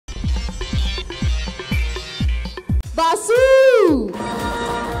Basu!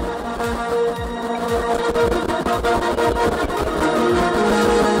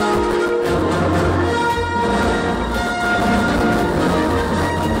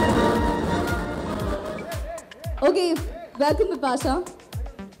 Okay, welcome Bipasha.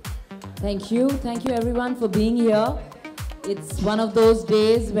 Thank you everyone for being here. It's one of those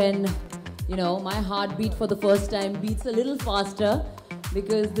days when, you know, my heartbeat for the first time beats a little faster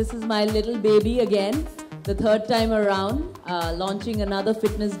because this is my little baby again, the third time around, launching another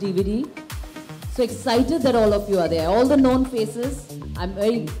fitness DVD. So excited that all of you are there. All the known faces, I'm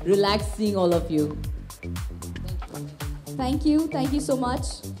very relaxed seeing all of you. Thank you so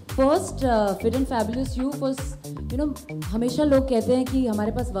much. First, Fit and Fabulous You was, you know, हमेशा लोग कहते हैं कि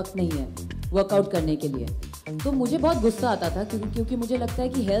हमारे पास वक्त नहीं है workout करने के लिए, तो मुझे बहुत गुस्सा आता था क्योंकि मुझे लगता है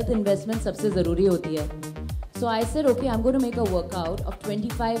कि हेल्थ इन्वेस्टमेंट सबसे ज़रूरी होती है. So I said, okay, I'm going to make a workout of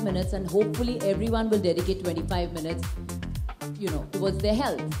 25 minutes and hopefully everyone will dedicate 25 minutes, you know, towards their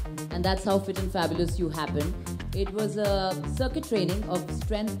health. And that's how Fit and Fabulous You happened. It was a circuit training of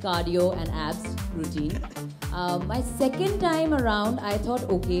strength, cardio and abs routine. My second time around, I thought,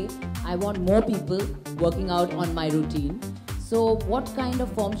 okay, I want more people working out on my routine. So what kind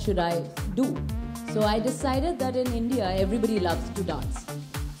of form should I do? So I decided that in India, everybody loves to dance.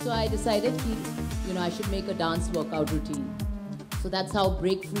 So I decided, you know, I should make a dance workout routine. So that's how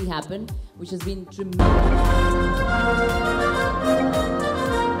Break Free happened, which has been tremendous.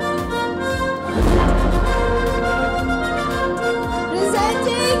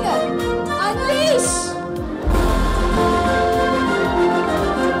 Presenting Unleash!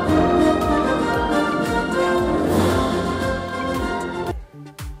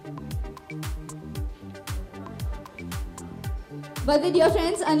 But dear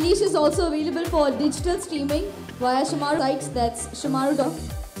friends, Unleash is also available for digital streaming via Shemaroo sites, that's Shemaroo.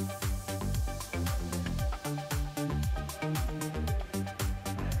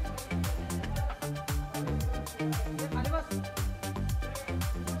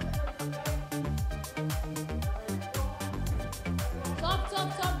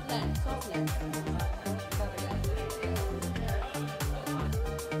 Soft land.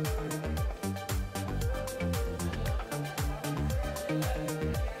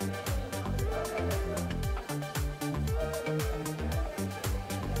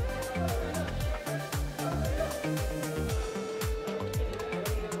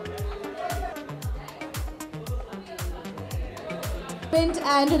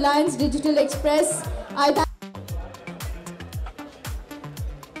 And Reliance Digital Express. I thank